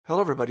Hello,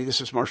 everybody. This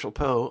is Marshall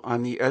Poe.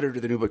 I'm the editor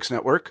of the New Books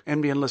Network.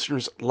 NBN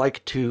listeners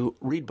like to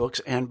read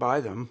books and buy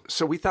them.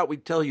 So we thought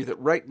we'd tell you that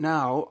right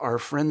now, our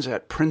friends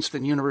at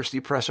Princeton University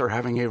Press are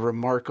having a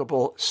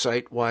remarkable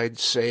site-wide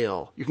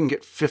sale. You can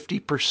get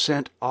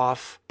 50%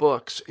 off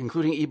books,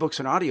 including ebooks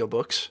and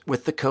audiobooks,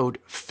 with the code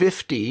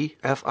 50,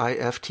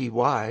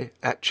 F-I-F-T-Y,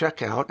 at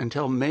checkout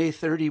until May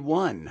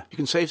 31. You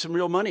can save some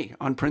real money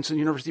on Princeton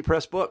University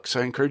Press books.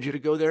 I encourage you to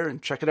go there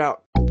and check it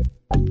out.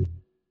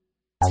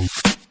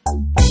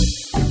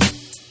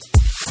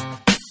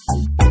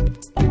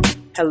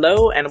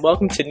 Hello and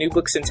welcome to New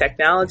Books in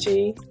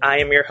Technology. I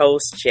am your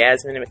host,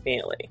 Jasmine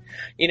McNeely.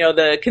 You know,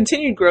 the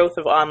continued growth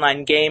of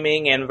online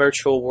gaming and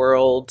virtual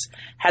worlds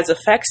has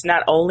effects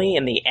not only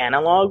in the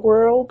analog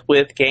world,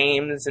 with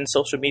games and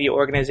social media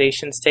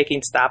organizations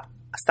taking stock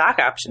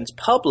options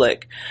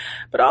public,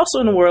 but also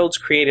in the worlds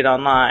created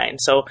online.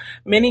 So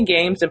many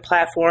games and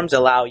platforms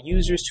allow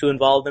users to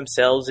involve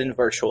themselves in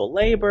virtual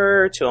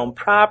labor, to own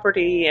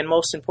property, and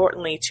most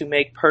importantly, to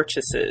make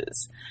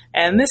purchases.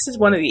 And this is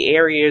one of the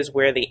areas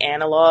where the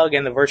analog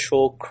and the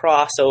virtual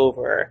cross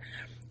over.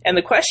 And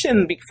the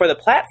question for the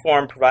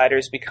platform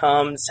providers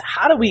becomes,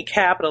 how do we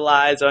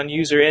capitalize on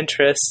user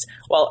interest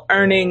while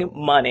earning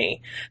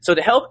money? So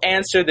to help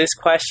answer this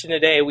question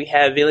today, we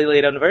have Vili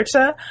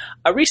Lehdonvirta,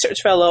 a research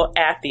fellow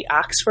at the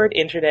Oxford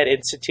Internet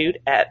Institute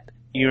at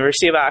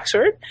University of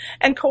Oxford,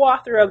 and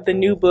co-author of the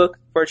new book,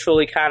 Virtual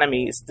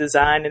Economies,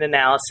 Design and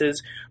Analysis,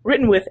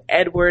 written with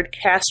Edward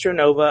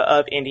Castronova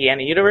of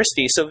Indiana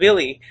University. So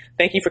Vili,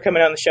 thank you for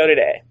coming on the show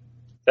today.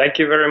 Thank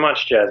you very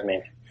much,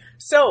 Jasmine.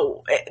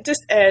 So,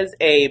 just as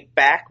a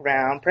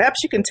background,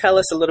 perhaps you can tell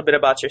us a little bit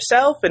about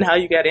yourself and how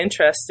you got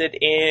interested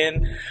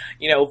in,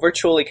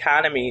 virtual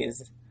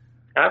economies.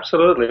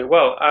 Absolutely.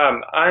 Well,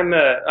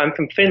 I'm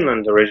from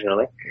Finland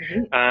originally,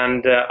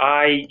 and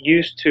I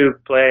used to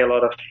play a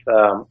lot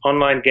of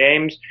online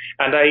games,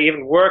 and I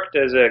even worked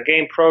as a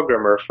game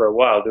programmer for a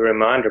while during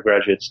my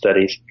undergraduate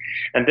studies.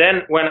 And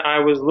then when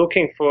I was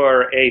looking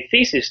for a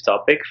thesis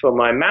topic for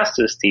my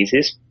master's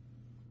thesis,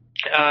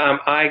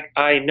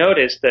 I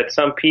noticed that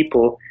some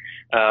people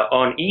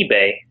on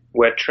eBay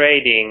were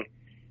trading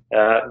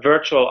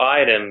virtual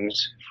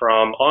items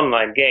from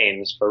online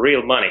games for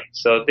real money.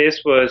 So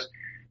this was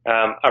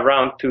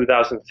around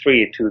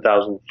 2003,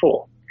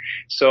 2004.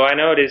 So I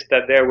noticed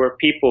that there were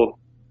people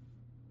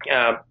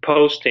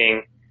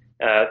posting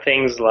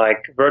things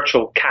like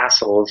virtual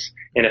castles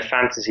in a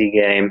fantasy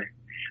game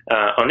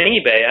on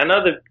eBay,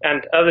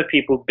 and other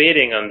people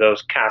bidding on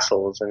those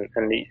castles,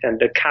 and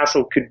the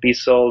castle could be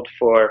sold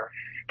for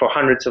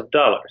hundreds of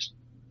dollars.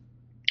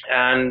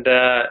 And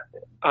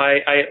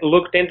I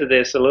looked into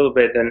this a little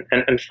bit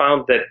and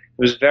found that there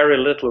was very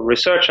little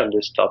research on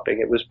this topic.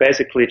 It was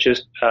basically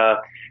just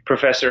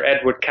Professor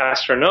Edward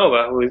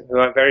Castronova, who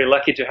I'm very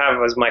lucky to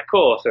have as my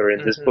co-author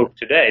in this book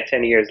today,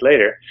 10 years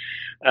later.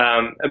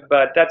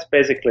 But that's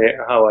basically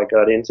how I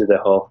got into the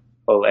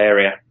whole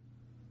area.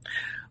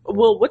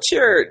 Well,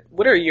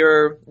 what are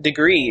your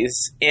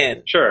degrees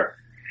in? Sure.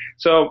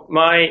 So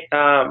I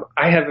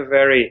have a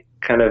very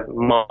kind of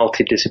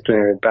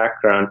multidisciplinary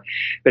background,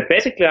 but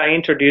basically I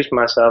introduced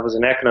myself as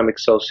an economic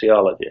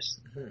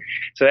sociologist.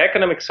 So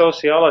economic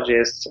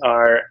sociologists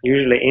are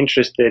usually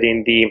interested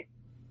in the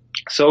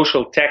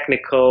social,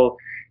 technical,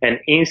 and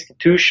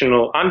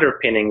institutional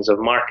underpinnings of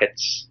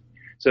markets.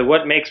 So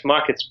what makes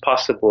markets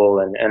possible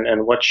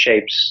and what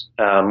shapes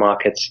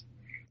markets.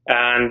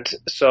 And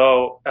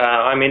so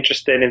I'm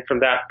interested in,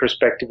 from that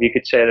perspective, you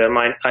could say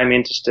that I'm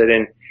interested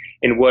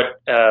in what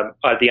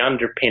are the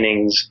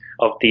underpinnings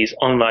of these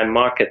online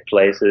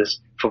marketplaces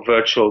for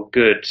virtual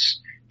goods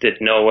that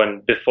no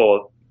one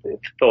before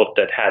thought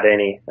that had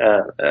any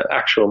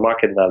actual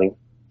market value.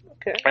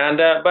 Okay. And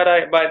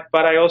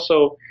but I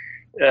also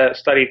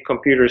studied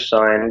computer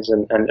science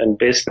and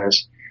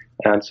business.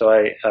 And so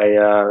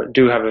I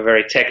do have a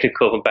very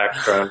technical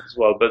background as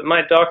well. But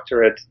my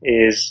doctorate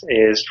is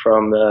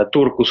from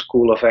Turku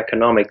School of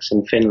Economics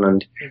in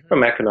Finland,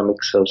 from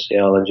economic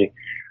sociology.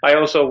 I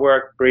also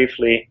worked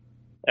briefly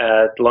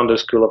at London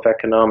School of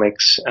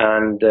Economics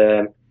and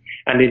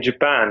in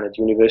Japan at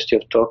University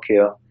of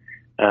Tokyo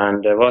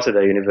and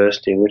Waseda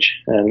University,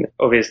 which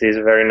obviously is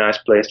a very nice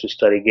place to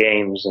study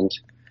games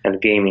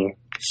and gaming.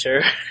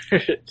 Sure,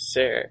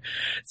 sure.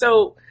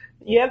 So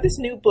you have this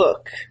new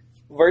book,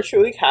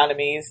 Virtual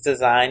Economies,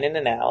 Design and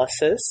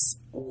Analysis.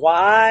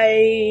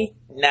 Why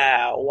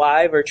now?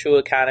 Why Virtual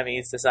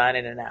Economies, Design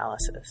and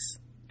Analysis?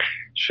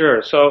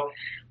 Sure. So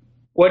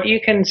what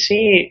you can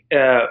see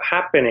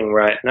happening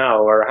right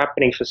now, or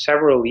happening for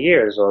several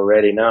years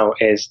already now,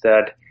 is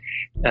that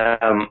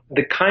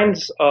the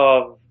kinds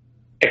of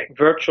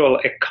virtual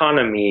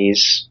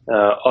economies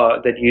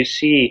that you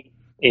see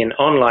in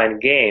online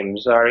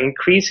games are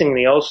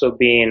increasingly also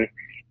being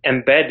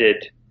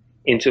embedded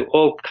into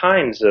all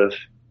kinds of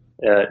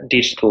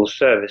digital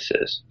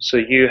services. So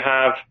you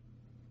have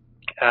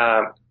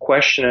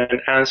question and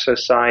answer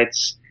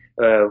sites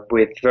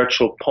with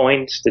virtual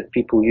points that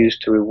people use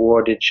to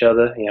reward each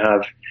other. You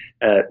have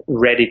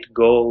Reddit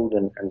Gold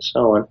and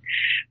so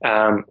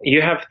on.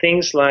 You have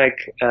things like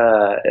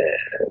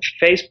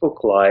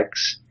Facebook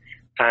likes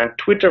and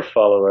Twitter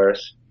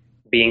followers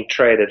being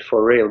traded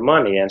for real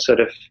money, and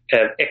sort of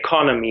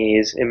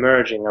economies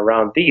emerging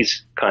around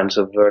these kinds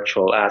of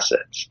virtual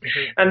assets.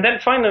 Mm-hmm. And then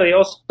finally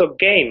also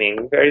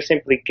gaming, very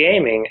simply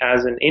gaming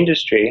as an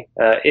industry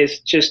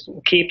is just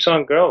keeps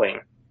on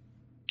growing.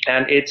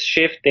 And it's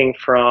shifting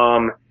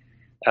from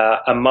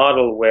a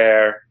model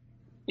where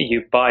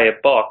you buy a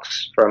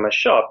box from a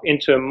shop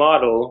into a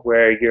model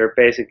where you're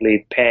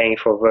basically paying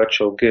for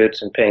virtual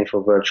goods and paying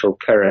for virtual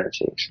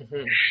currencies.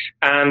 Mm-hmm.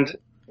 And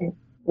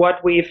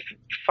what we've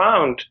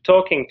found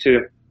talking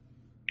to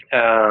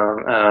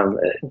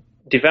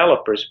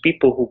developers,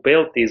 people who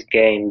build these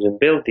games and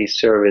build these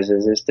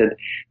services, is that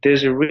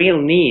there's a real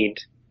need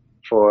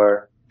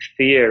for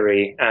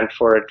theory and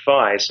for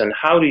advice on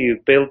how do you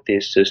build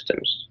these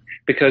systems.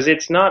 Because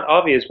it's not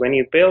obvious when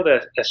you build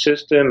a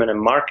system and a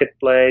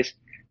marketplace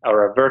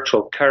or a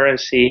virtual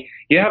currency,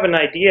 you have an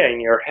idea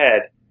in your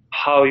head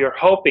how you're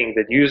hoping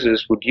that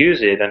users would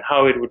use it and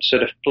how it would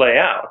sort of play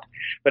out.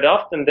 But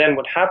often then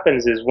what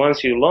happens is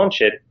once you launch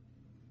it,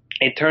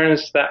 it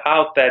turns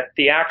out that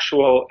the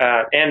actual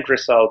end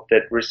result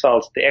that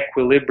results, the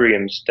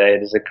equilibrium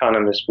state, as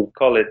economists would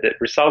call it, that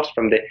results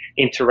from the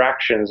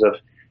interactions of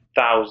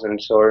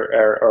thousands or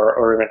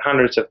even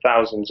hundreds of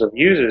thousands of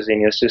users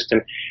in your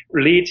system,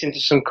 leads into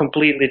some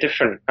completely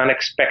different,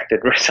 unexpected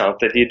result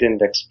that you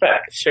didn't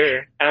expect.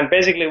 Sure. And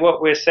basically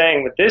what we're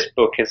saying with this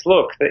book is,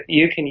 look, that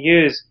you can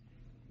use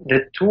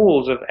the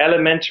tools of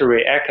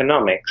elementary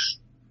economics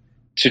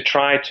to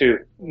try to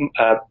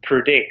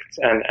predict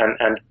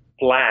and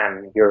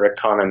plan your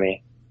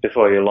economy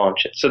before you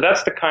launch it. So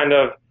that's the kind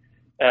of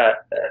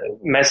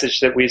message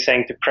that we're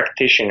saying to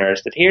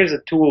practitioners, that here's a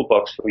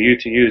toolbox for you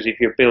to use if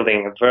you're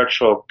building a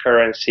virtual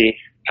currency,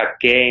 a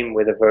game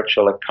with a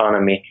virtual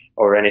economy,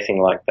 or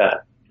anything like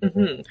that.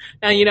 Mm-hmm.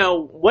 Now,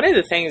 one of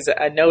the things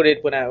that I noted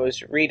when I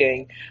was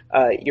reading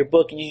your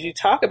book, you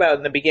talk about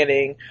in the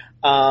beginning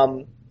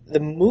the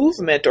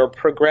movement or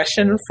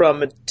progression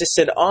from just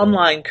an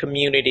online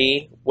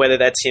community, whether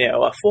that's,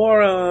 a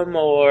forum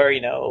or,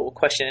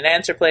 question and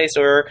answer place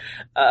or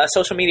a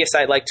social media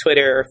site like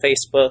Twitter or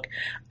Facebook,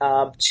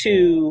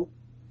 to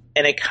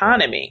an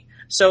economy.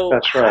 So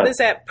That's right. How does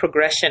that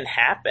progression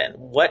happen?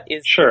 What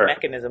is the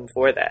mechanism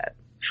for that?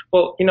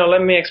 Well,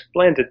 let me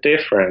explain the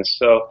difference.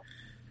 So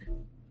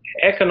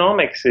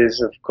economics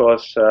is, of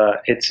course,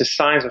 it's a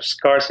science of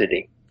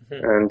scarcity.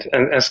 And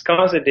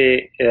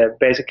scarcity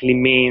basically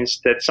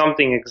means that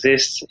something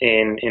exists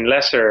in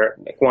lesser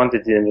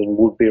quantity than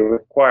would be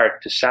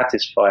required to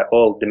satisfy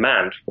all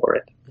demand for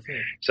it. Mm-hmm.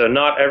 So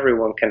not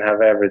everyone can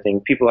have everything.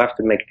 People have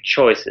to make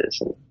choices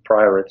and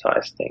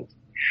prioritize things.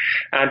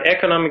 And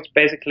economics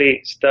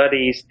basically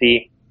studies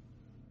the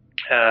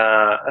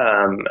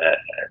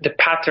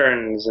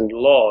patterns and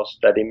laws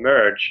that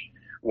emerge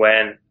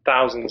when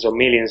thousands or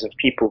millions of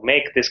people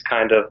make this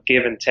kind of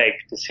give and take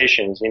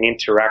decisions in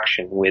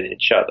interaction with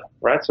each other,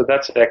 right? So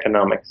that's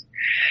economics.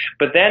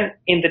 But then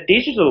in the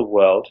digital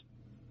world,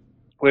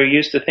 we're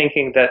used to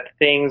thinking that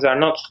things are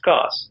not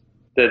scarce,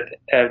 that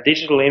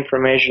digital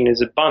information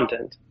is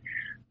abundant.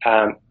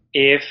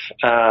 If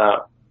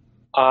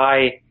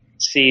I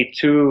see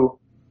two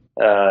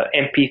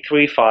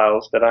MP3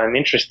 files that I'm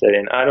interested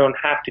in, I don't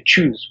have to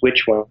choose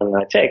which one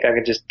I take. I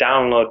can just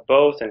download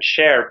both and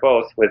share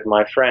both with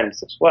my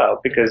friends as well,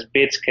 because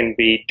bits can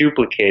be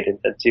duplicated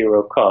at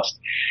zero cost.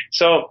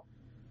 So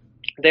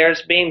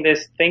there's been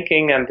this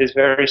thinking and this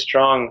very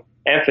strong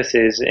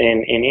emphasis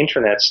in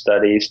internet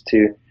studies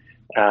to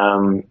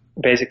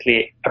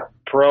basically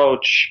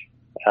approach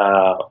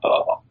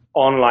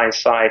online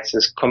sites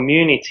as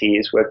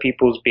communities where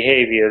people's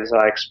behaviors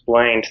are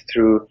explained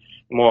through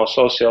more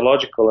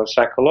sociological and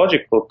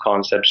psychological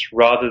concepts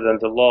rather than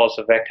the laws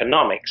of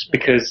economics,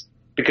 because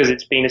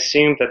it's been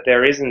assumed that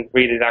there isn't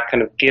really that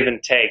kind of give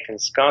and take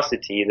and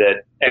scarcity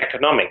that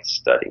economics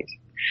studies.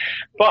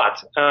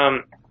 But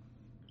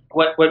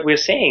what we're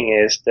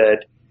seeing is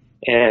that,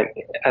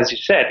 as you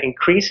said,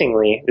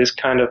 increasingly this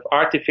kind of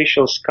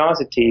artificial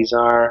scarcities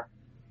are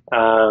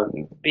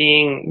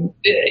being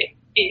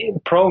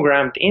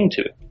programmed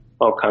into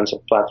all kinds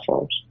of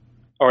platforms.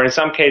 Or in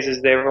some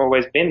cases they've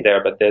always been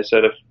there, but they're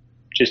sort of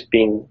just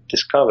being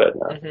discovered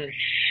now.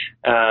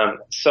 Mm-hmm.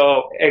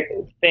 So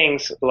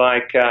things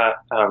like the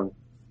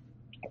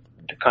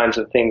kinds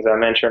of things I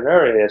mentioned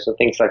earlier, so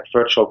things like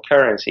virtual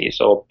currencies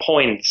or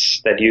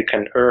points that you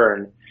can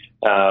earn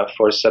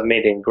for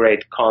submitting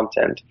great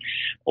content,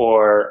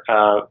 or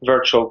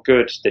virtual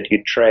goods that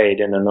you trade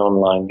in an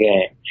online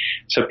game.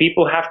 So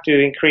people have to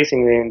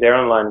increasingly in their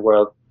online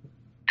world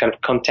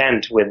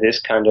contend with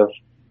this kind of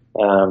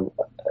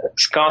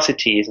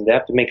scarcities, and they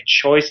have to make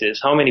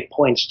choices. How many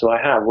points do I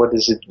have? What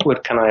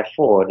can I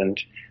afford?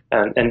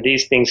 And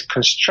these things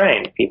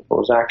constrain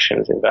people's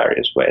actions in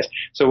various ways.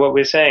 So what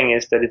we're saying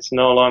is that it's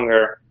no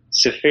longer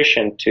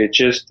sufficient to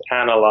just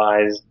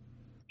analyze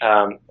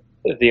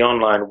the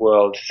online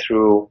world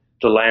through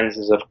the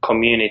lenses of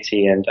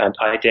community and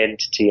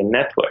identity and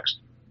networks.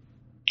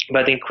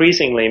 But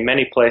increasingly, in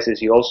many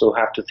places, you also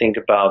have to think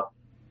about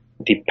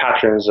the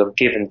patterns of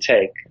give and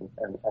take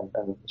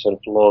and sort of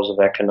laws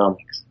of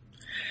economics.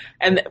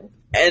 And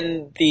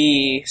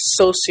the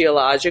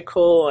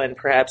sociological and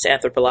perhaps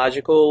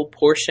anthropological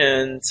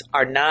portions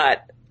are not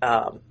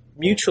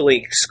mutually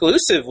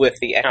exclusive with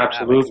the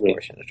economics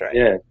portions,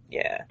 right?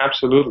 Yeah.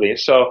 Absolutely.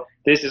 So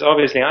this is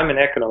obviously, I'm an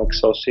economic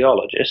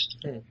sociologist.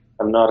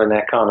 I'm not an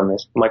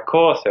economist. My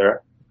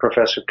co-author,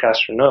 Professor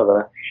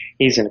Castronova,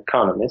 he's an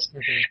economist.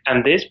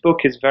 And this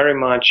book is very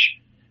much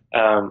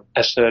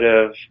a sort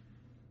of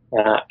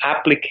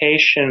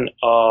application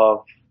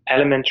of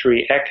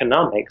elementary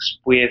economics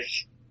with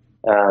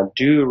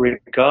due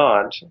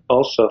regard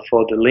also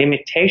for the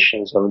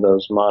limitations of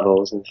those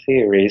models and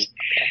theories.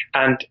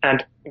 And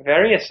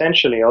very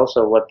essentially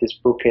also what this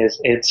book is,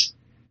 it's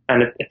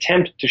an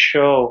attempt to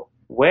show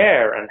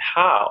where and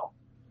how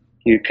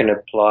you can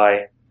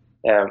apply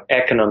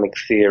economic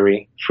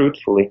theory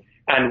fruitfully,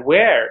 and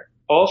where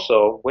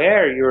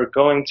you're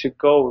going to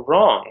go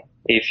wrong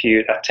if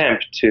you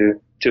attempt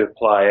to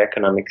apply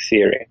economic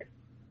theory.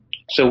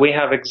 So we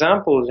have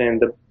examples in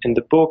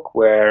the book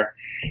where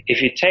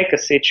if you take a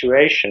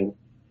situation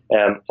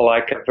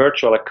like a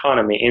virtual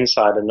economy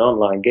inside an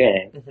online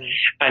game,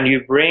 and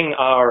you bring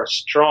our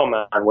straw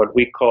man, what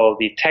we call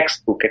the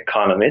textbook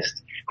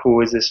economist,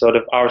 who is a sort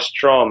of our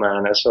straw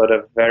man, a sort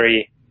of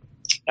very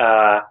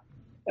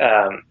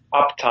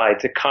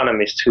uptight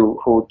economist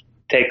who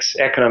takes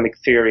economic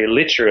theory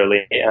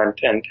literally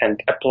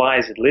and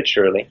applies it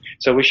literally.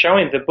 So we show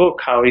in the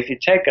book how if you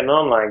take an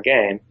online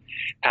game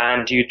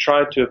and you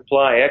try to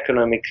apply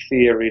economic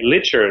theory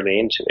literally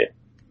into it,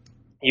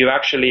 you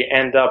actually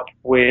end up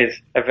with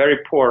a very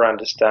poor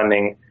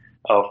understanding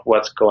of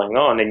what's going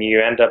on, and you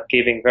end up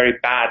giving very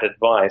bad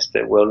advice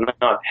that will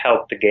not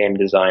help the game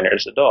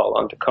designers at all,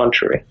 on the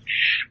contrary.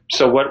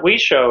 So what we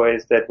show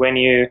is that when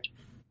you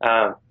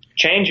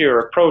change your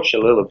approach a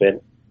little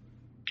bit,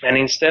 and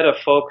instead of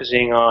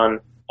focusing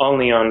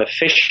only on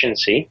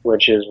efficiency,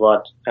 which is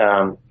what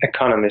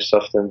economists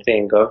often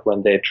think of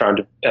when they're trying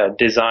to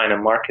design a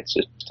market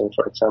system,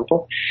 for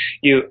example,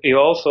 you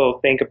also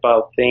think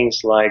about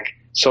things like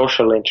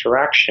social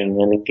interaction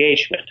and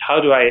engagement.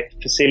 How do I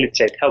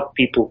help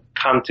people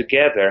come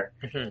together?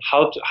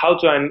 How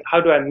do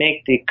I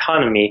make the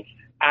economy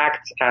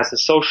act as a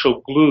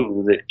social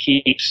glue that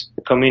keeps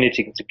the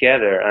community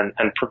together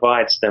and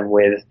provides them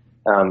with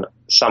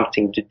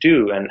something to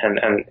do and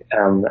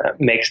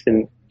makes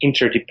them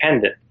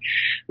interdependent?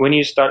 When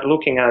you start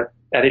looking at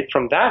it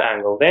from that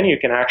angle, then you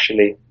can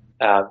actually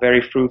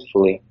very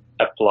fruitfully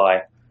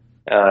apply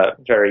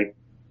very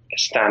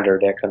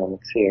standard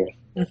economic theory.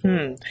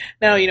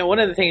 Now, one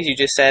of the things you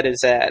just said is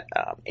that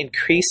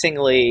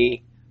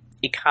increasingly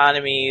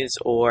economies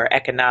or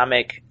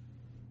economic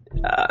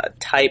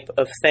type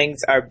of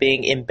things are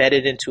being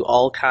embedded into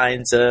all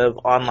kinds of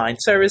online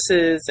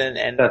services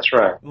and that's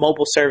right,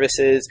 mobile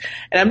services.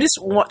 And I'm just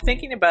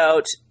thinking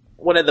about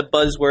one of the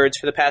buzzwords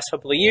for the past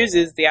couple of years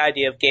is the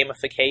idea of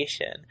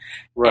gamification.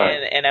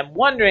 Right. And I'm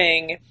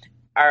wondering,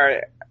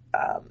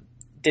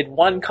 did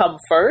one come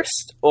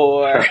first,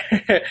 or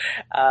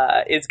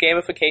is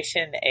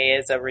gamification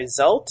as a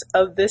result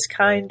of this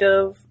kind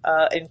of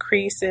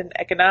increase in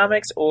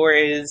economics, or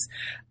is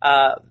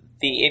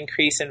the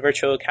increase in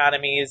virtual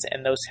economies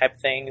and those type of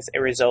things a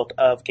result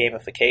of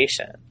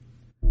gamification?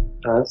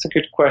 That's a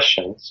good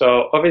question.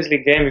 So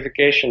obviously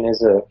gamification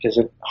is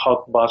a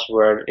hot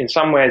buzzword. In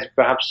some ways,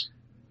 perhaps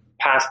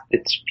past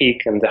its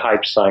peak in the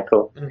hype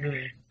cycle.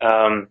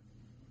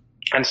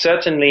 And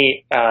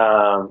certainly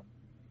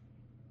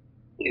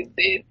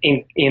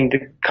in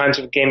the kinds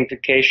of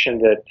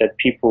gamification that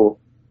people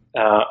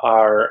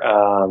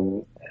are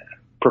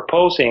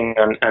proposing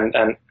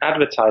and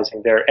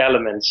advertising, there are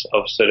elements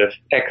of sort of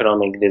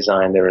economic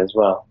design there as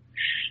well.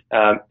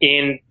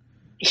 In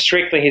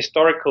strictly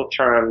historical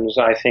terms,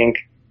 I think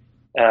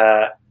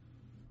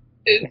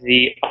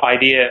the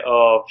idea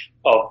of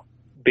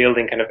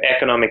building kind of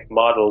economic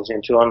models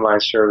into online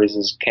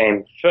services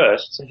came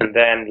first, and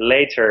then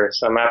later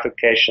some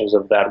applications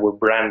of that were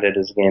branded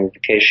as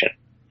gamification,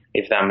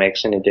 if that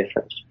makes any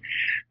difference.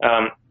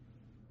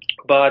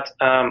 But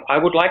I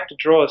would like to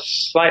draw a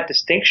slight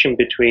distinction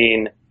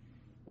between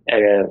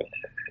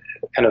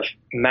kind of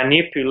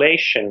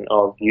manipulation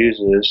of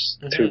users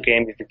through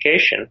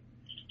gamification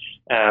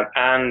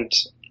and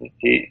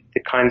the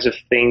kinds of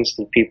things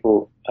that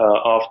people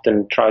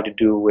often try to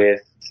do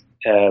with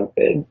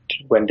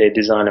when they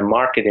design a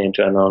market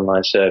into an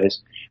online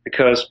service.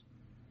 Because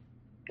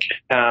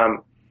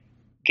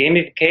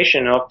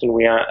gamification often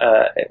we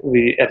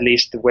at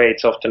least the way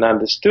it's often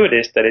understood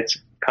is that it's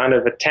kind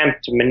of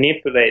attempt to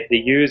manipulate the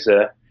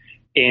user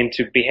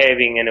into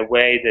behaving in a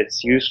way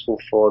that's useful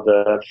for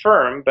the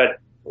firm, but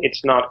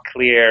it's not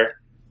clear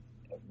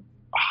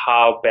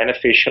how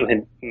beneficial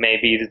it may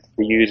be to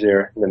the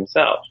user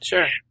themselves.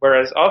 Sure.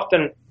 Whereas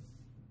often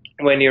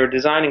when you're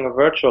designing a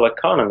virtual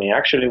economy,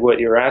 actually what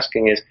you're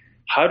asking is,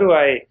 how do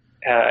I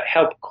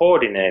help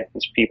coordinate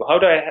these people? How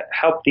do I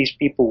help these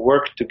people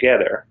work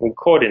together and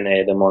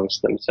coordinate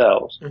amongst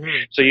themselves?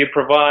 Mm-hmm. So you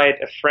provide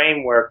a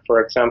framework, for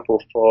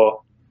example,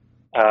 for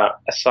a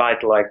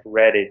site like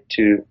Reddit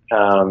to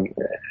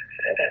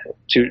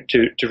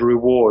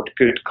reward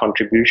good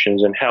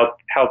contributions and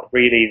help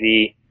really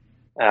the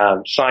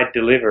site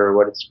deliver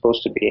what it's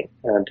supposed to be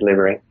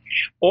delivering.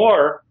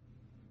 Or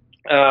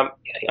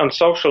on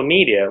social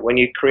media, when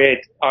you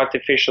create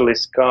artificially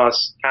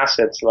scarce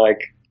assets like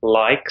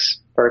likes,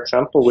 for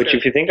example, which,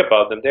 if you think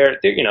about them,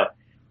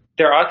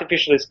 they're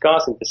artificially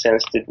scarce in the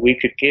sense that we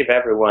could give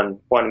everyone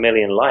 1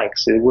 million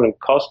likes. It wouldn't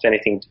cost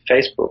anything to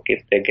Facebook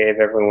if they gave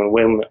everyone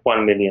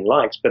 1 million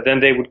likes, but then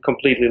they would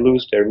completely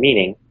lose their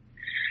meaning.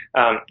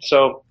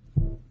 So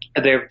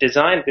they've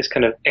designed this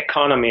kind of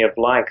economy of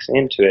likes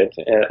into it,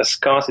 a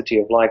scarcity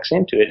of likes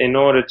into it, in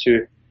order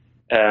to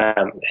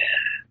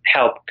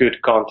help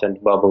good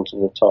content bubble to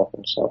the top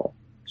and so on.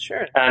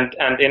 Sure. And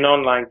in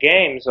online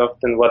games,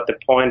 often what the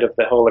point of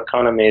the whole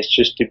economy is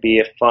just to be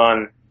a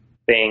fun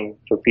thing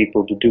for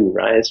people to do,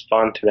 right? It's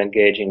fun to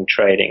engage in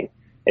trading.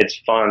 It's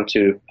fun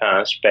to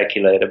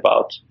speculate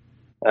about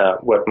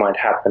what might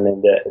happen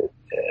in the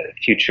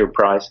future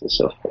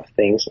prices of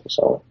things and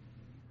so on.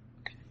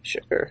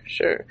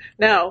 Sure.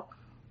 Now,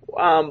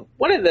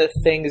 one of the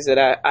things that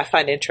I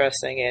find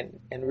interesting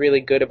and really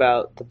good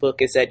about the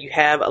book is that you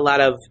have a lot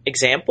of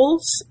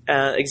examples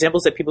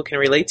that people can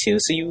relate to.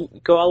 So you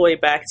go all the way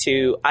back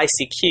to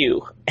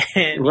ICQ,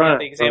 and you have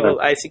the example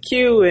of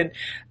ICQ and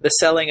the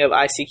selling of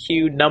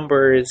ICQ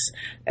numbers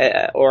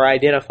or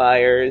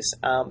identifiers,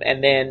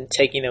 and then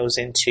taking those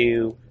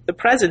into the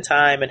present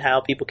time and how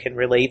people can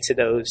relate to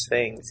those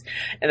things.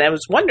 And I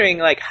was wondering,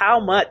 like, how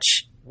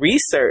much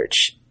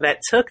research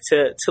that took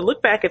to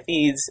look back at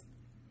these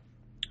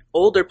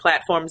older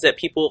platforms that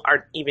people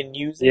aren't even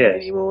using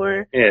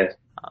anymore. Yes.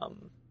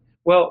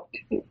 Well,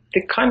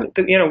 the kind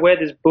of, where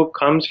this book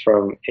comes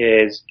from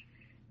is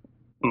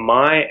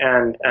my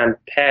and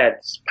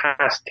Ted's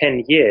past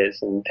 10 years,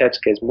 in Ted's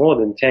case more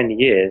than 10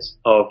 years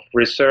of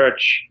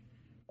research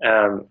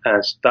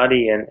and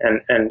study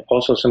and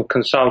also some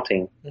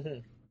consulting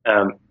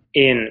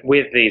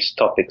with these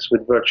topics,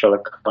 with virtual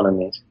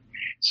economies.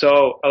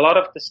 So a lot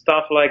of the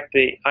stuff like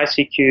the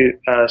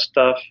ICQ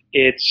stuff,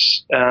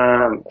 it's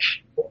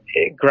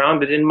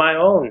grounded in my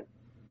own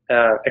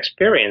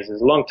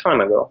experiences a long time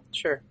ago.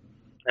 Sure.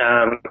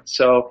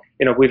 So,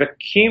 we've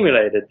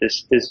accumulated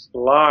this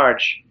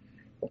large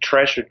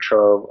treasure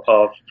trove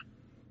of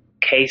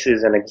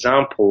cases and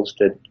examples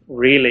that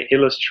really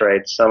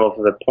illustrate some of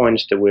the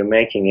points that we're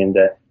making in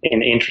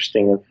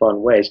interesting and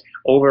fun ways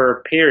over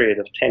a period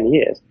of 10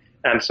 years.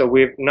 And so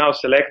we're now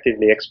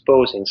selectively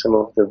exposing some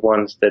of the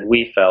ones that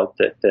we felt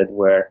that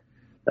were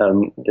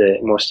the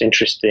most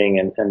interesting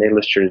and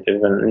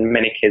illustrative, and in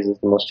many cases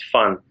the most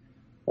fun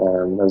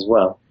as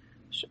well.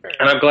 Sure.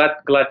 And I'm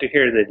glad to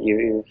hear that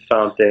you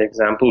found the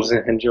examples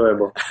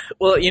enjoyable.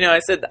 Well, I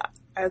said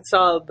I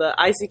saw the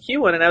ICQ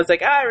one, and I was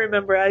like, I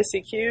remember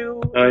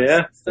ICQ. Oh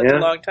yeah, such a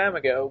long time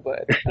ago,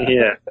 but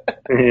yeah.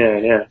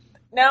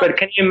 Now, but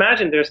can you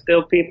imagine? There's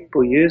still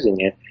people using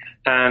it.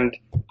 And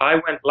I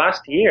went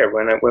last year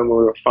when we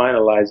were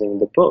finalizing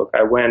the book.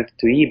 I went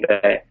to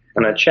eBay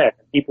and I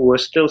checked. People were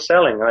still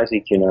selling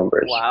ICQ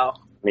numbers. Wow.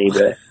 On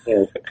eBay.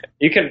 Yeah.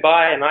 You can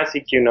buy an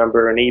ICQ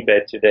number on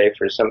eBay today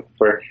for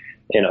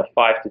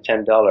 $5 to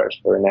 $10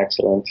 for an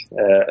excellent,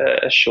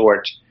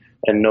 short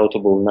and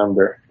notable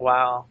number.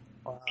 Wow.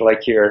 It's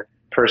like your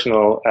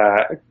personal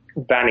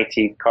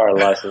vanity car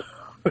license.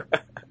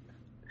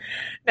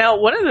 Now,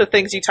 one of the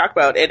things you talk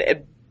about,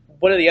 and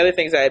one of the other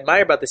things I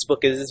admire about this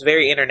book is it's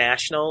very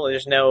international.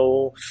 There's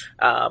no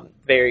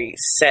very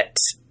set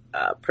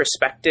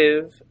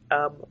perspective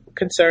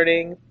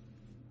concerning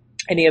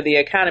any of the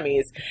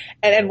economies.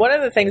 And one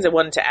of the things I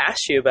wanted to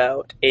ask you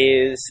about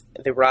is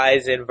the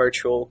rise in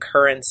virtual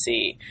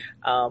currency.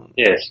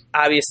 Yes.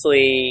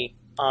 Obviously,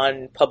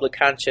 on public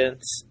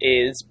conscience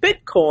is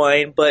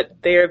Bitcoin,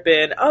 but there have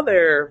been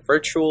other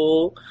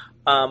virtual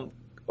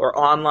or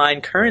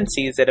online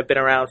currencies that have been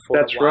around for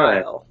a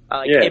while,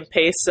 like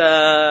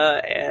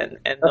M-Pesa and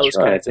those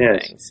kinds of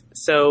things.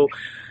 So,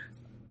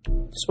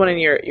 just wanting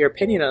your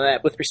opinion on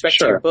that with respect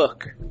to your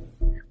book.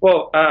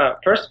 Well,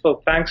 first of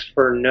all, thanks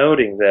for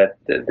noting that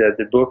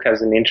the book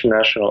has an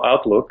international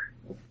outlook.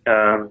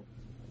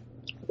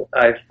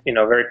 I've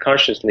very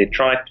consciously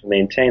tried to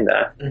maintain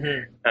that,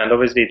 and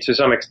obviously to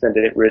some extent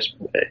it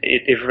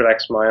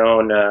reflects my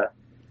own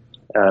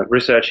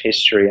research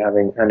history,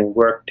 having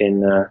worked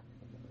in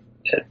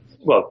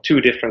 2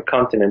 different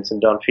continents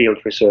and done field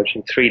research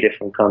in 3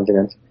 different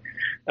continents.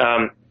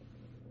 I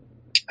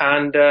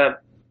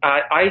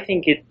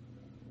think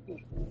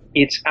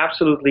it's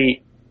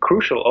absolutely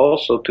crucial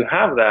also to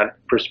have that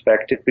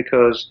perspective,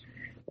 because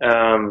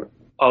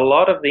a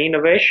lot of the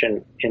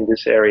innovation in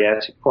this area,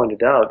 as you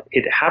pointed out,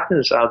 it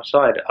happens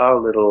outside our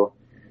little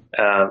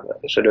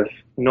sort of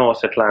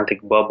North Atlantic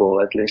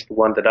bubble, at least the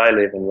one that I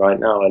live in right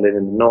now. I live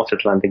in the North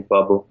Atlantic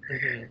bubble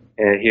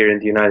here in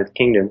the United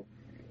Kingdom.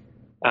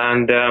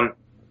 And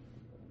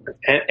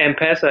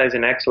M-Pesa is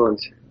an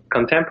excellent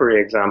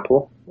contemporary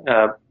example.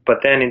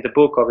 But then in the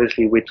book,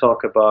 obviously, we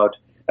talk about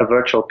a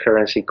virtual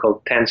currency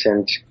called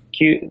Tencent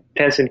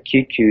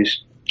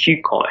QQ's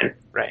Qcoin.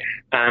 Right.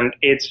 And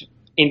it's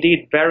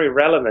indeed very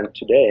relevant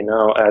today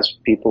now as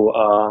people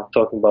are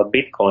talking about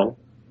Bitcoin.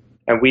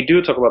 And we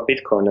do talk about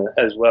Bitcoin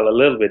as well a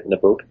little bit in the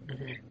book.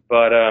 Mm-hmm.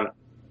 But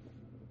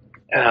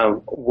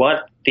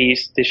what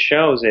this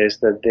shows is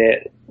that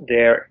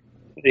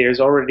there's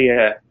already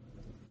a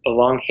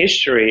long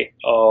history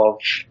of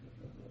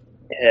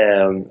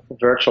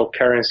virtual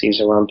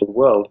currencies around the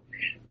world.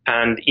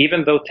 And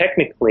even though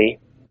technically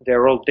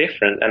they're all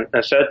different, and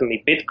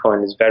certainly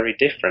Bitcoin is very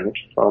different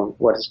from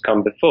what has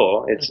come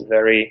before. It's a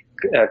very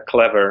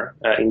clever,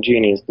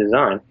 ingenious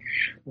design.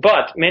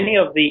 But many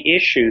of the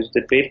issues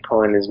that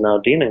Bitcoin is now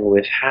dealing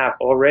with have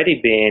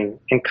already been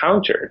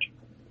encountered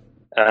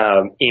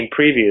in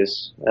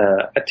previous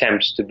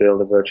attempts to build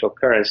a virtual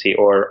currency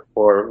or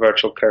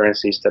virtual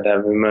currencies that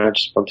have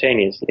emerged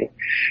spontaneously.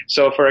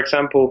 So, for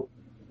example,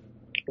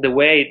 the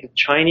way the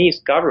Chinese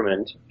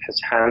government has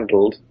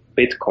handled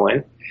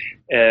Bitcoin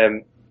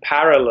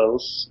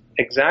parallels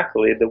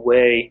exactly the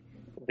way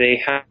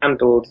they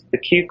handled the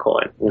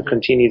Qcoin and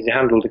continue to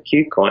handle the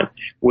Qcoin,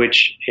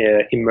 which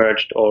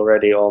emerged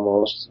already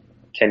almost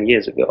 10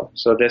 years ago.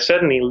 So there's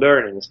certainly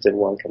learnings that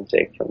one can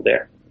take from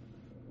there.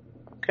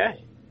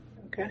 Okay.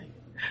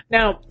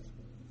 Now,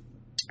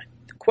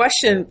 the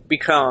question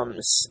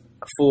becomes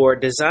for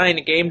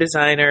game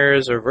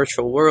designers or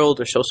virtual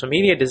world or social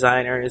media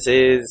designers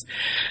is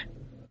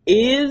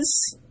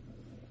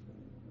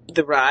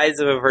the rise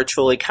of a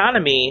virtual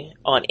economy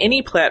on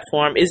any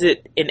platform, is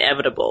it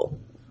inevitable?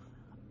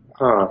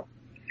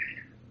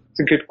 It's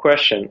a good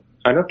question.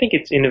 I don't think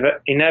it's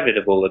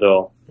inevitable at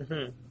all.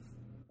 Mm-hmm.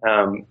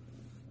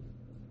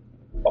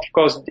 Of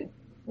course, it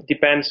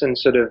depends on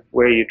sort of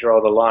where you draw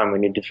the line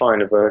when you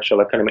define a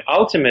virtual economy.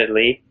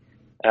 Ultimately,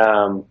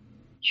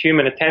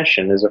 human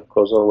attention is, of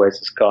course, always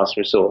a scarce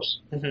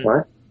resource, mm-hmm.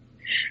 right?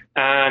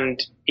 And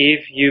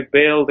if you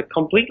build a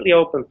completely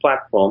open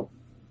platform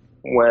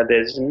where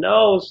there's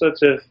no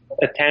sort of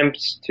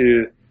attempts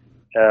to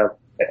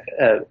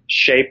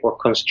shape or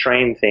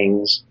constrain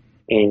things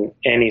in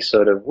any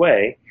sort of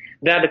way,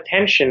 that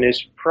attention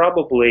is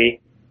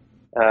probably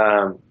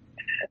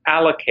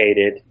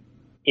allocated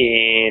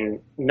in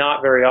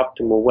not very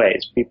optimal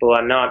ways. People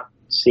are not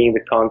seeing the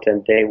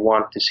content they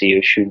want to see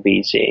or should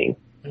be seeing.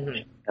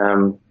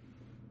 Mm-hmm.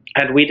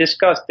 And we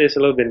discussed this a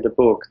little bit in the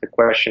book, the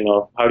question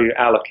of how do you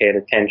allocate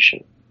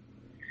attention.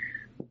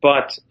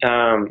 But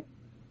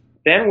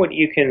then what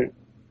you can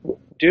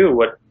do,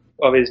 what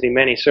obviously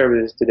many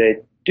services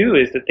today do,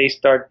 is that they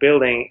start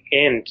building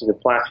into the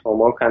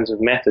platform all kinds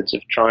of methods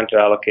of trying to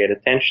allocate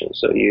attention.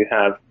 So you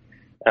have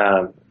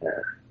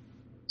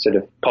sort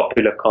of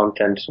popular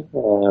content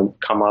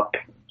come up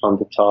on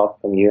the top,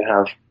 and you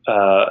have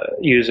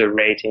user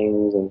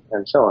ratings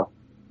and so on.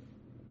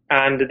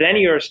 And then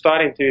you're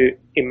starting to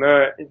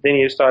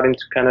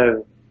kind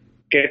of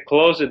get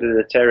closer to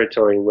the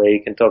territory where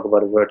you can talk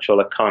about a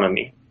virtual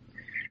economy.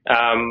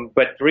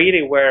 But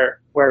really where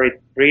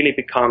it really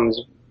becomes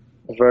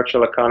a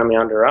virtual economy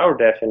under our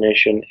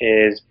definition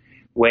is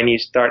when you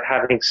start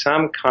having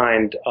some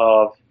kind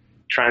of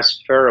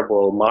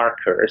transferable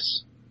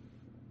markers,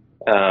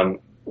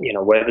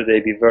 whether they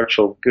be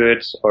virtual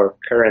goods or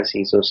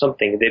currencies or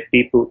something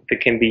that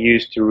can be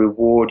used to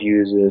reward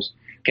users,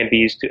 can be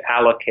used to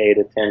allocate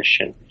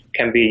attention,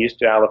 can be used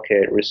to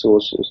allocate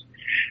resources.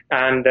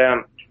 And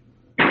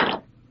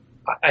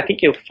I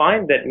think you'll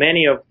find that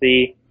many of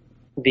the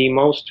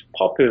most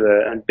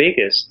popular and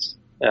biggest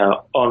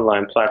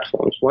online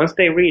platforms, once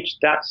they reach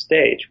that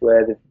stage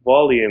where the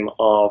volume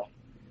of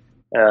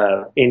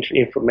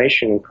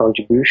information and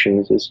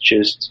contributions is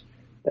just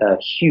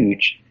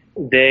huge,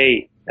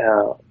 they,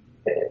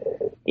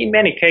 in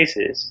many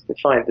cases, they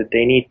find that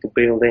they need to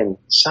build in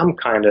some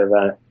kind of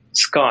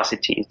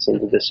scarcities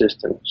into the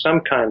system, some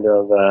kind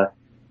of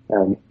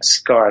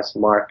scarce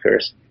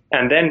markers.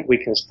 And then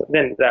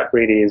then that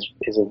really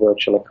is a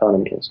virtual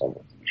economy in some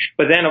ways.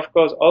 But then, of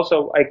course,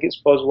 also, I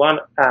suppose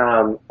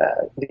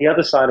the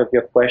other side of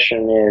your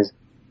question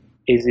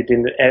is it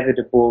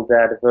inevitable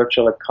that a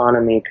virtual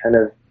economy kind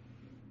of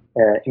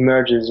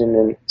emerges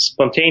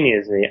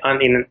spontaneously,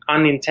 in an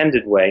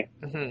unintended way?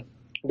 Mm-hmm.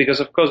 Because,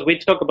 of course, we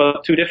talk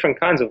about two different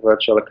kinds of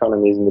virtual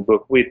economies in the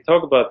book. We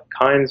talk about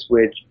kinds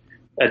which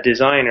a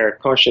designer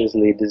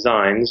consciously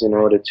designs in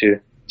order to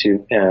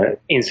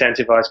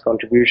incentivize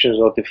contributions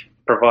or to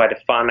provide a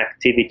fun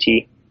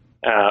activity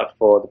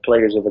for the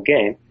players of a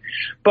game.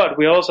 But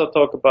we also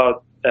talk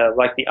about,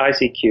 like the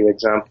ICQ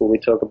example, we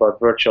talk about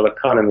virtual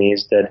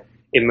economies that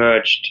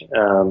emerged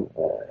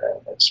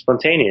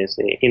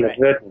spontaneously,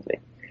 inadvertently.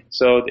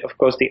 So, of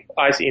course,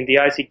 in the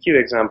ICQ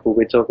example,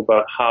 we talk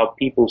about how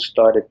people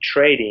started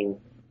trading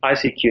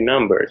ICQ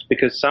numbers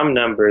because some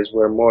numbers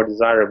were more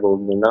desirable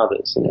than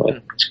others.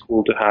 It's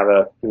cool to have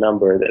a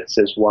number that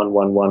says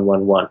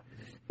 11111.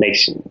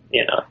 Makes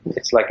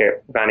it's like a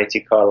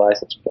vanity car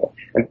license plate,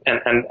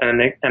 and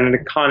an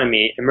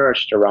economy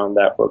emerged around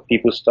that where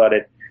people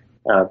started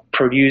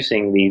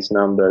producing these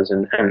numbers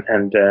and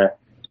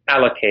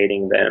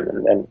allocating them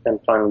and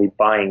finally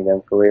buying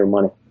them for real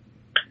money.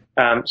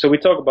 So we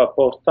talk about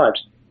both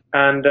types.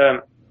 And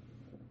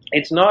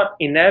it's not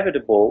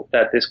inevitable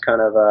that this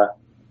kind of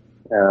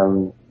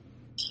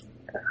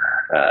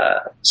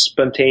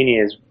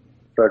spontaneous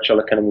virtual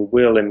economy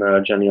will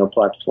emerge on your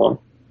platform.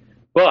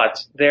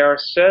 But there are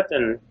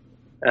certain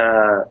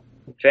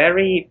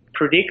very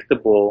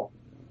predictable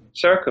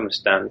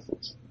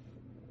circumstances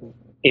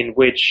in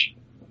which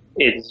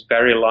it's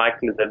very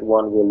likely that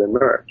one will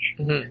emerge.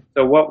 Mm-hmm.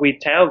 So what we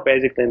tell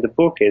basically in the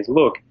book is,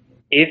 look,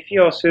 if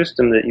your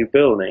system that you're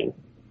building,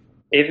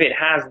 if it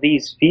has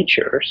these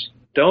features,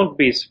 don't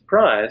be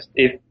surprised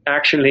if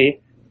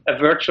actually a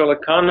virtual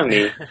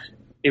economy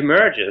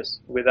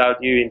emerges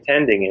without you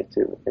intending it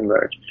to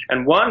emerge.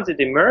 And once it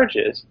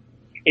emerges,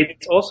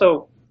 it's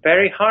also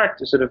very hard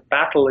to sort of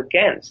battle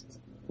against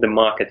the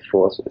market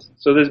forces.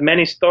 So there's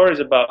many stories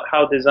about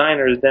how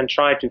designers then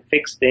try to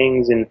fix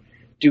things and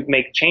to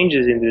make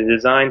changes in the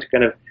design to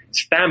kind of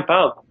stamp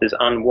out this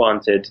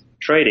unwanted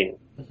trading.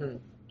 Mm-hmm.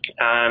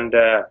 And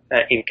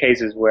in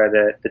cases where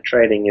the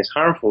trading is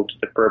harmful to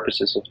the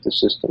purposes of the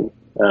system.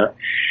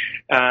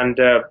 And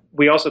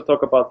we also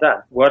talk about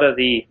that. What are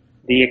the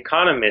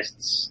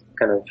economists'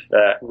 kind of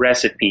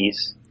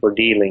recipes for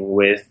dealing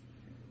with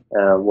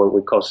what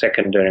we call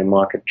secondary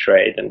market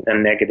trade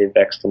and negative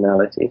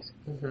externalities?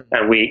 Mm-hmm.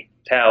 And we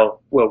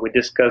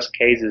discuss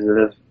cases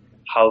of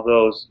how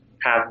those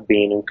have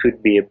been and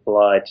could be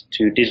applied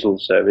to digital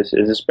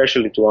services,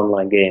 especially to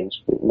online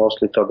games. We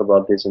mostly talk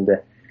about this in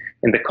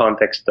the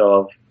context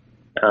of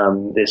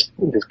this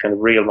kind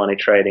of real money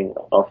trading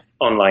of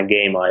online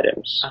game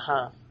items.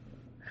 Uh-huh.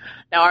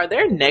 Now, are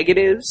there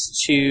negatives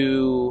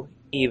to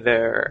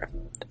either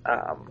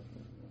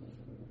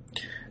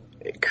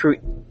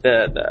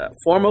the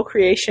formal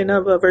creation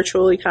of a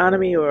virtual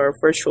economy or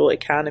virtual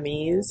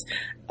economies,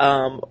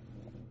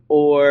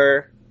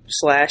 or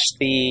 /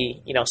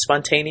 the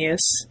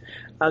spontaneous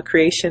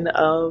creation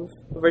of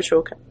a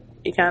virtual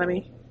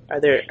economy? Are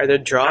there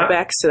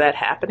drawbacks to that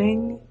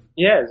happening?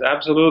 Yes,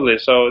 absolutely.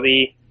 So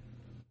the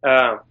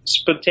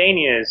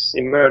spontaneous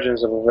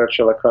emergence of a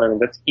virtual economy,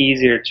 that's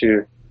easier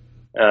to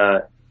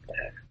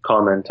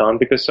comment on,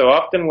 because so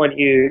often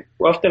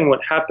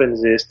what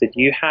happens is that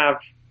you have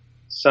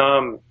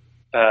some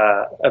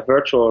a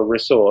virtual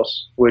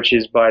resource which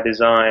is by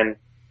design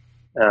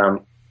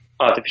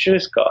artificially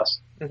scarce.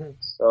 Mm-hmm.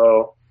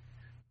 So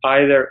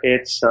either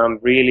it's some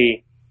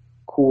really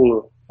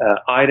cool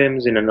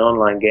items in an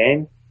online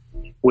game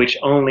which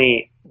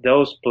only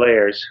those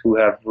players who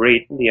have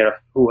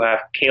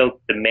killed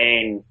the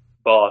main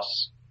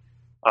boss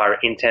are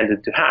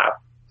intended to have.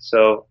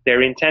 So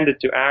they're intended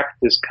to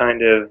act as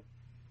kind of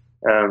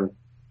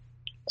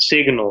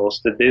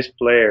signals that this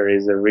player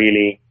is a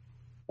really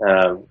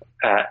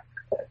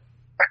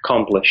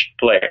accomplished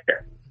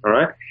player, all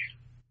right?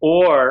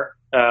 Or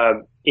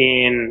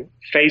in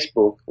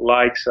Facebook,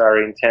 likes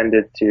are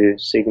intended to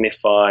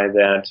signify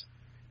that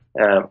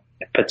a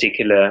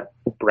particular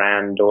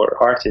brand or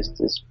artist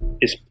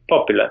is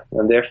popular,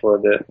 and therefore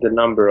the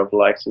number of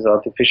likes is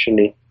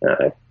artificially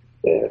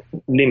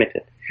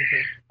limited.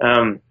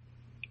 Mm-hmm.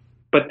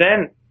 But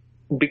then,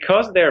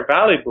 because they're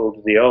valuable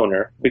to the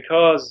owner,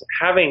 because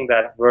having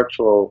that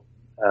virtual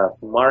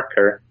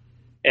marker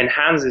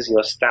enhances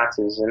your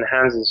status,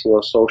 enhances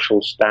your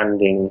social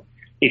standing,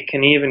 it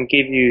can even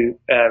give you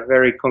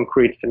very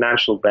concrete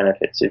financial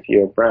benefits if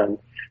you're a brand.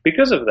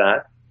 Because of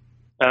that,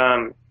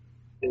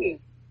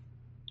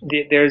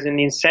 there's an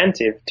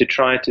incentive to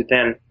try to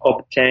then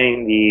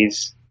obtain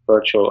these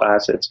virtual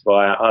assets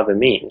via other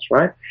means,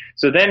 right?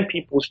 So then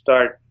people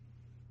start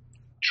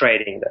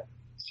trading them.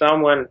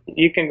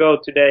 You can go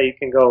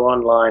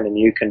online and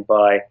you can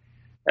buy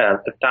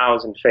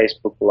 1,000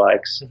 Facebook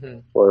likes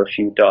mm-hmm. for a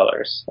few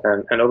dollars.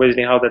 And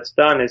obviously how that's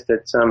done is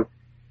that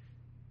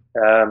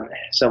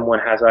someone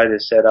has either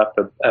set up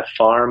a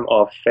farm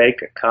of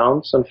fake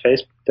accounts on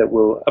Facebook that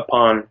will,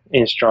 upon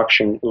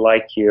instruction,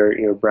 like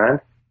your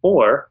brand,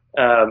 or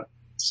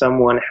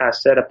someone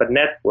has set up a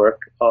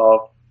network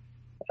of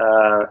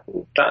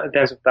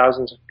tens of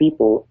thousands of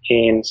people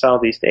in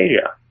Southeast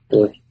Asia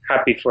who are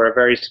happy for a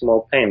very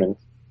small payment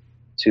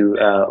to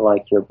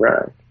like your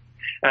brand.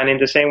 And in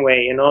the same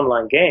way, in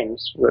online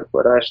games,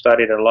 what I've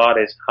studied a lot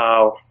is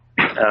how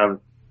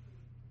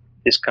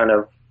this kind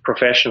of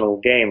professional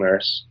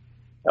gamers,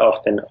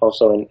 often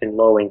also in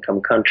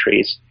low-income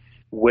countries,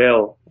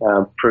 will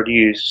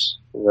produce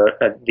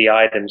the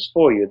items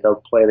for you.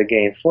 They'll play the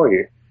game for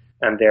you.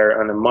 And they're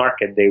on a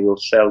market, they will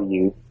sell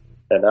you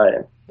that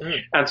item.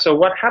 Mm. And so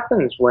what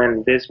happens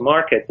when this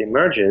market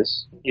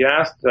emerges, you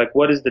ask, like,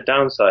 what is the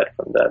downside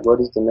from that? What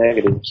is the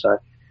negative side?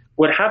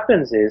 What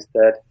happens is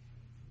that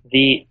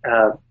the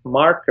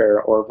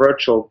marker or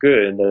virtual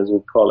good, as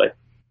we call it,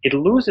 it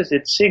loses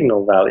its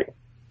signal value.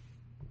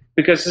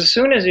 Because as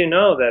soon as you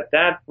know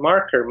that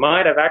marker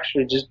might have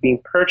actually just been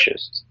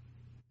purchased,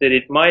 that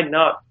it might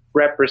not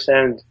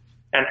represent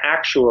an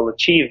actual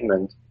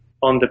achievement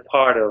on the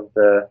part of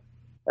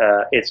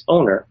its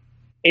owner,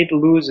 it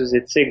loses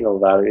its signal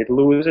value. It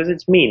loses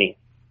its meaning,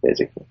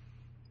 basically.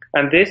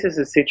 And this is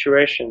a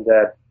situation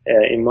that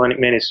in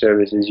many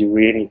services you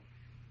really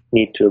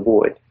need to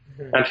avoid.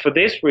 Mm-hmm. And for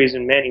this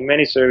reason,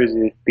 many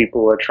services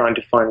people are trying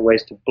to find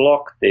ways to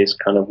block these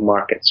kind of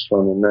markets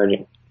from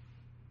emerging.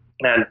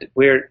 And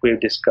we've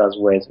discussed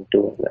ways of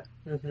doing that.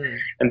 Mm-hmm.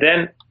 And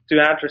then to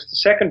address the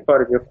second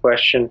part of your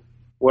question,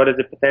 what are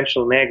the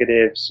potential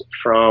negatives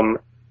from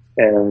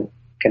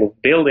kind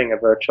of building a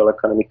virtual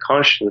economy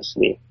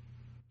consciously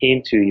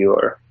into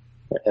your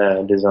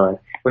design?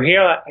 Well,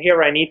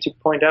 here I need to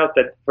point out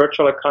that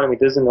virtual economy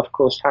doesn't, of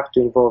course, have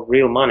to involve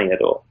real money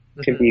at all.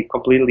 It can be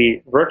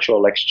completely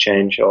virtual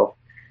exchange of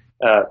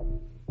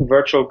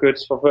virtual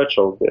goods for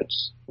virtual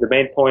goods. The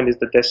main point is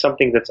that there's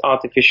something that's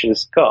artificially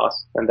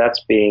scarce, and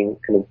that's being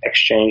kind of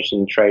exchanged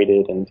and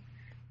traded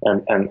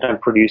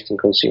and produced and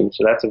consumed.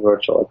 So that's a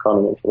virtual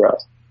economy for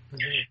us.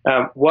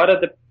 Mm-hmm. What are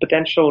the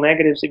potential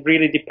negatives? It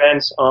really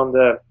depends on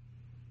the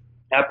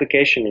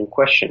application in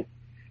question.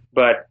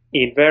 But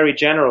in very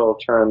general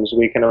terms,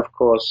 we can, of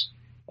course,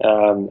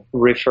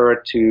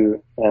 refer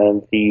to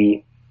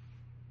the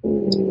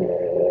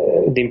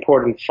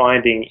important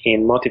finding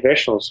in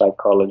motivational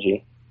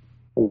psychology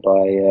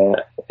by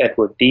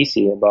Edward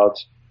Deci about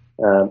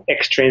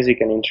extrinsic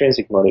and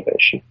intrinsic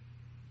motivation.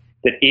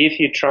 That if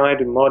you try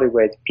to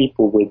motivate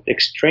people with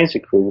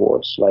extrinsic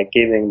rewards, like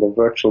giving the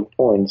virtual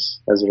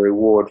points as a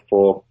reward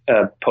for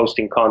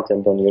posting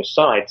content on your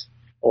site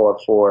or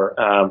for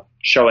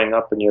showing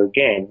up in your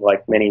game,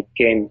 like many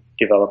game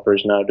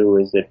developers now do,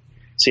 is that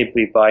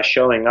simply by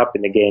showing up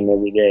in the game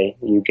every day,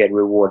 you get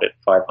rewarded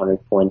 500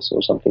 points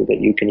or something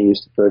that you can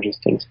use to purchase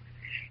things.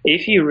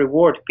 If you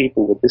reward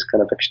people with this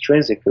kind of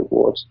extrinsic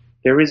rewards,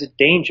 there is a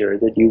danger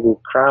that you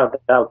will crowd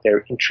out their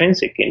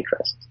intrinsic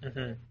interest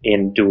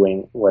in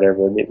doing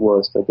whatever it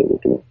was that they were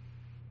doing.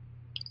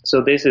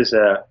 So this is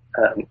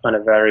on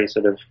a very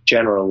sort of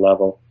general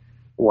level,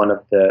 one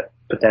of the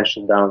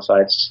potential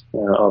downsides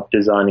of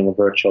designing a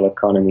virtual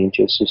economy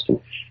into a system.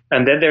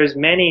 And then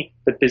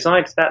but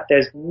besides that,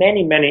 there's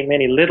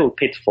many little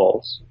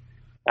pitfalls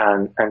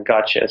and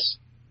gotchas.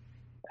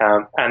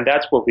 And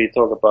that's what we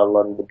talk about a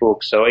lot in the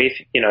book. So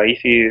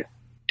if you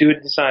do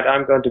decide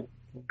I'm going to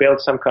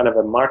build some kind of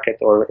a market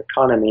or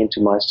economy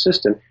into my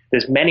system,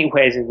 there's many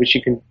ways in which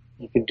you can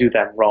do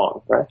that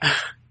wrong, right?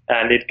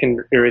 And it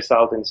can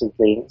result in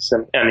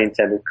some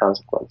unintended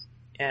consequences.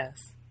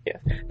 Yes. Yeah.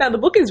 Now the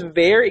book is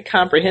very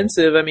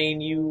comprehensive. I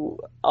mean, you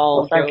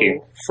all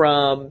go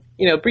from,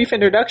 brief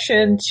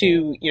introduction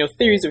to,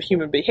 theories of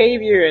human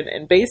behavior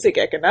and basic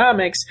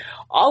economics,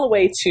 all the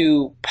way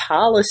to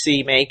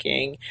policy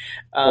making.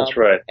 That's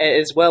right.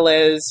 As well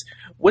as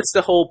what's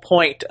the whole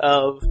point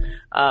of,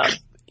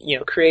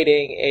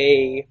 creating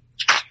a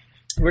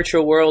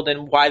virtual world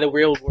and why the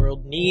real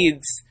world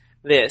needs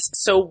this.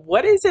 So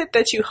what is it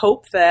that you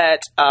hope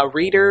that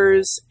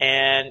readers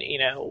and,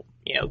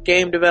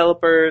 game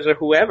developers or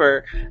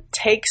whoever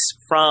takes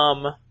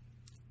from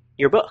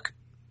your book?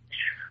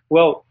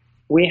 Well,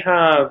 we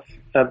have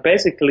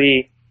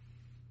basically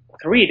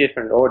three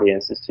different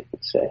audiences, you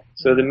could say.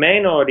 So the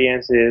main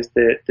audience is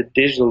the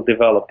digital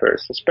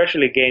developers,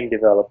 especially game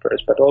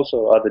developers, but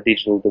also other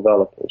digital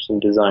developers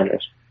and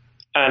designers.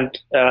 And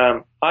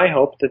I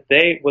hope that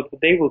what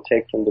they will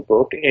take from the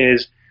book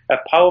is a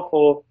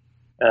powerful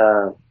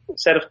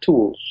set of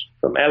tools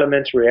from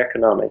elementary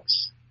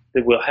economics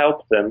that will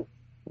help them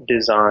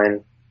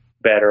design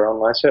better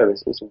online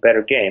services and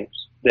better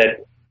games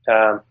that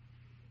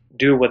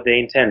do what they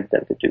intend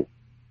them to do.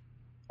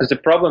 Because the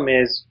problem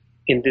is,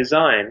 in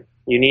design,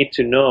 you need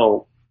to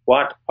know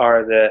what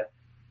are the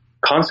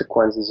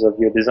consequences of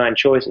your design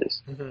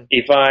choices. Mm-hmm.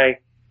 If I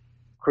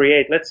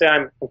let's say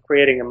I'm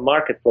creating a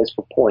marketplace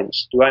for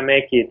points, do I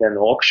make it an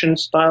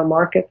auction-style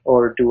market,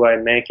 or do I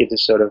make it a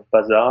sort of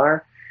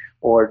bazaar,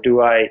 or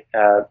do I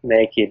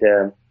make it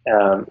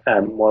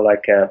more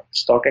like a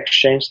stock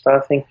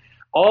exchange-style thing?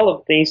 All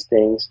of these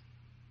things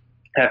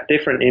have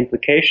different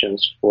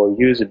implications for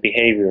user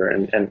behavior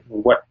and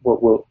what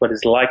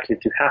is likely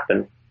to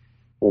happen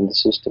in the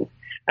system.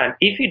 And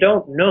if you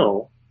don't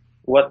know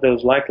what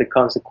those likely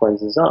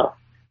consequences are,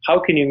 how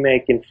can you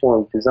make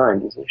informed design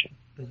decisions?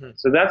 Mm-hmm.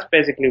 So that's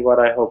basically what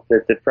I hope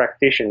that the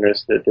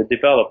practitioners, the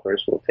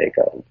developers will take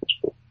out of this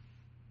book.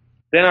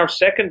 Then our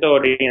second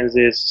audience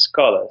is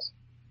scholars.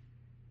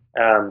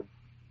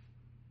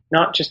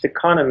 Not just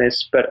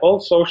economists, but all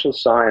social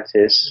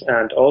scientists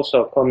and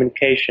also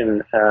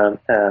communication,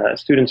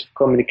 students of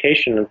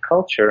communication and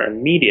culture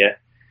and media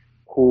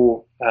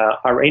who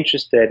are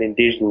interested in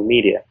digital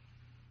media.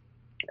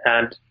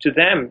 And to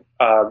them,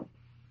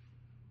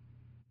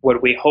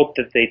 what we hope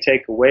that they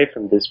take away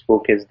from this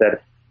book is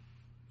that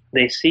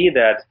they see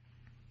that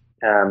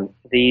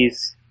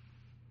these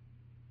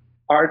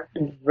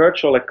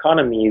virtual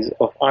economies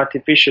of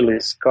artificially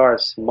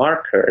scarce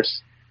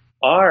markers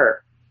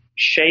are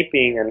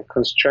shaping and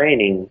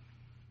constraining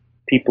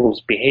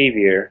people's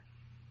behavior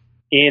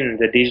in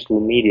the digital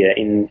media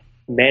in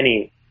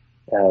many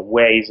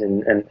ways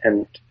and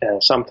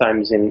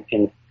sometimes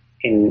in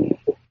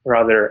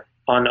rather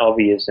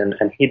unobvious and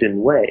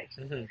hidden ways.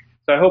 Mm-hmm.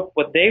 So I hope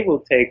what they will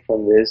take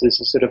from this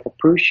is a sort of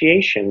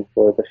appreciation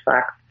for the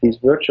fact that these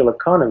virtual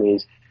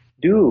economies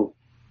do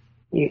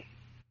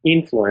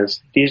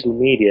influence digital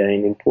media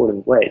in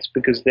important ways,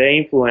 because they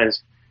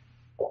influence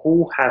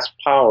who has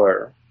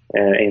power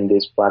in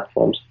these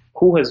platforms,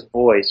 who has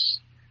voice,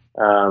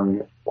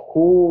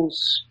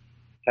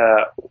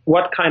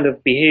 what kind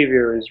of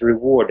behavior is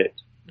rewarded,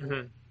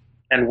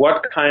 and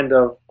what kind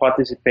of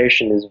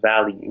participation is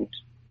valued,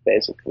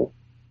 basically.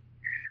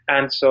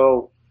 And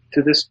so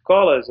to the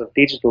scholars of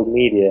digital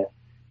media,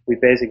 we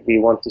basically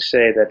want to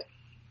say that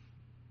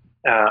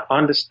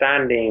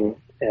understanding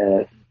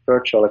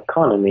virtual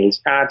economies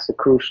adds a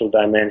crucial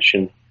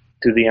dimension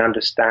to the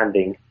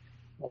understanding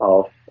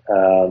of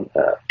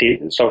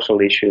social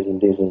issues in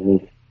digital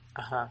media.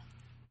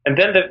 And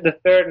then the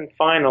third and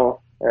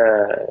final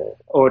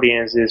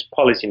audience is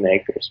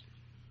policymakers.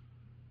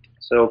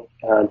 So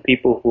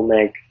people who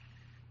make,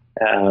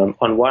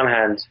 on one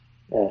hand,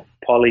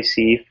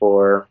 policy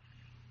for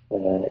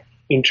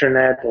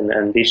internet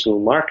and digital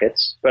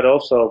markets, but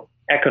also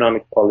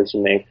economic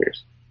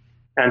policymakers.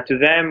 And to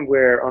them,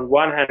 on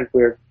one hand,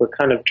 we're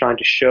kind of trying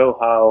to show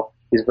how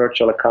these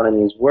virtual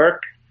economies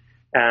work,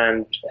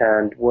 and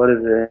what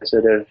are the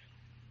sort of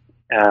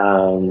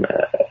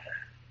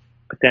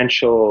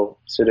potential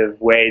sort of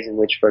ways in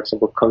which, for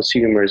example,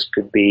 consumers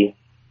could get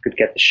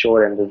the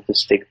short end of the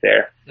stick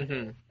there.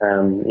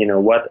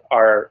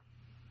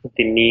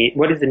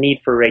 What is the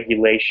need for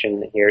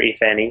regulation here, if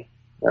any?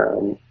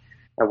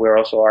 And we're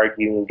also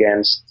arguing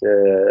against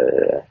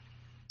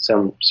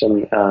some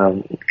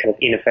kind of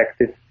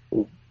ineffective,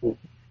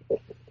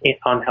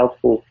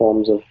 unhelpful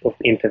forms of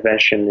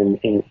intervention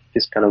in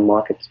this kind of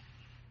markets.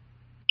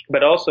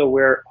 But also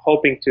we're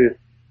hoping to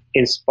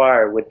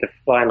inspire with the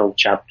final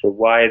chapter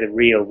why the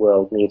real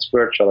world needs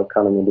virtual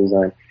economy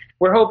design.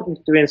 We're hoping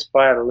to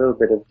inspire a little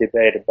bit of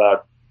debate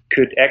about,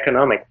 could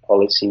economic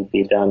policy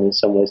be done in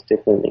some ways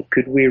differently?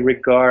 Could we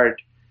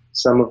regard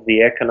some of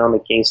the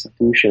economic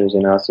institutions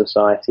in our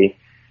society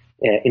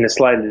in a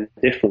slightly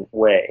different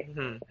way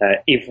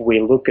if we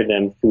look at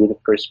them through the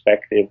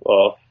perspective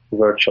of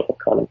virtual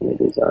economy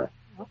design?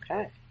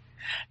 Okay.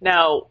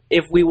 Now,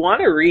 if we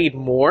want to read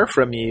more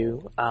from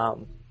you,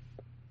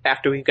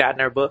 after we've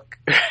gotten our book,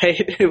 right?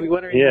 If we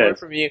want to read more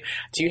from you,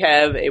 do you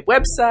have a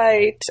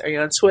website? Are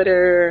you on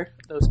Twitter?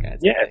 Those kinds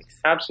of things. Yes,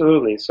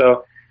 absolutely.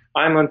 So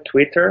I'm on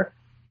Twitter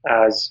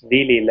as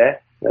Vili.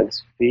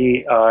 That's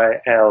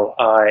Vilile.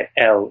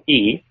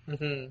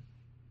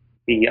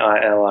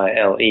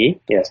 Vilile.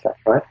 Yes, that's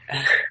right.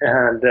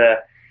 And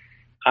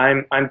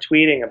I'm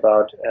tweeting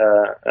about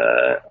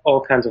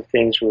all kinds of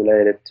things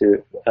related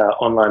to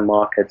online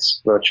markets,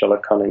 virtual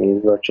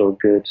economies, virtual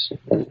goods,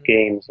 and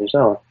games, and so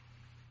on.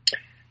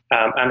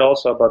 And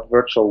also about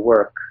virtual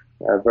work,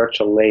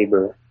 virtual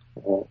labor,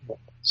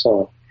 so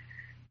on.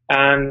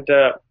 And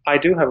I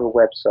do have a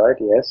website,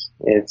 yes.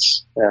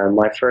 It's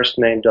my first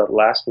name dot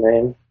last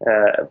name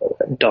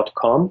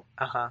 .com.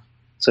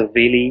 So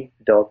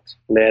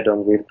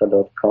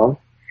vili.lehdonvirta.com.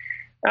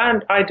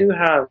 And I do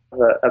have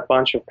a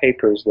bunch of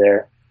papers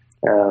there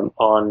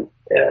on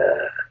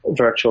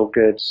virtual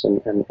goods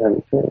and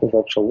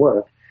virtual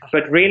work.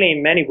 But really,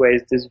 in many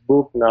ways, this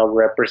book now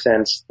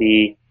represents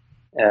the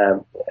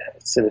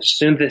sort of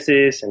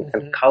synthesis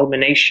and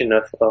culmination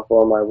of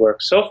all my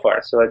work so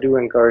far. So I do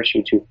encourage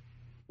you to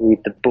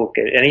read the book.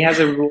 And it has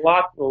a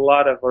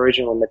lot of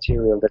original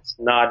material that's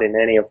not in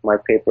any of my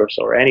papers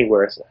or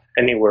anywhere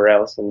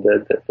else in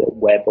the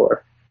web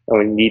or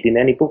indeed in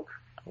any book.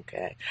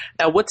 Okay.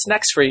 Now, what's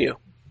next for you?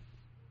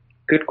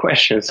 Good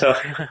question. So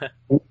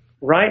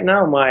right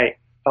now, my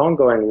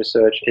ongoing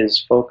research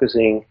is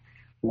focusing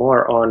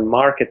more on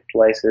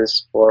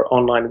marketplaces for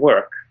online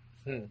work.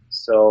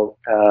 So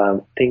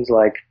things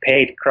like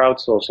paid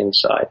crowdsourcing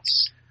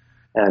sites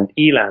and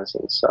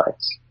e-lancing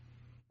sites.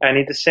 And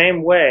in the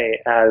same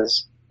way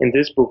as in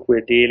this book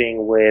we're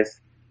dealing with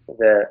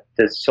the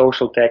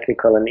social,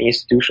 technical, and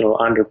institutional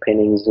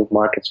underpinnings of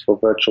markets for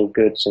virtual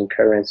goods and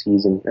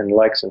currencies and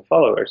likes and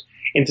followers,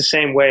 in the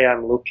same way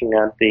I'm looking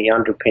at the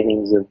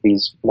underpinnings of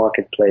these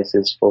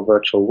marketplaces for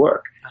virtual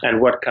work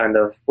and what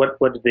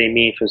do they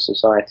mean for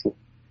society.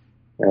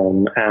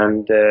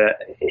 And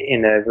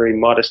in a very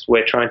modest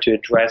way, trying to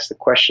address the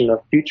question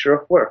of future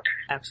of work.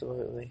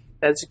 Absolutely.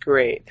 That's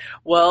great.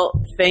 Well,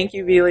 thank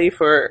you, Vili,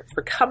 for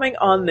coming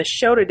on the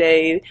show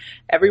today.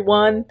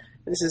 Everyone,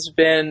 this has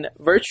been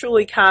Virtual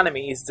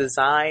Economies,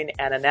 Design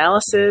and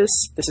Analysis.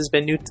 This has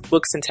been New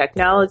Books in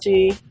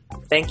Technology.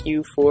 Thank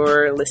you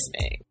for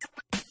listening.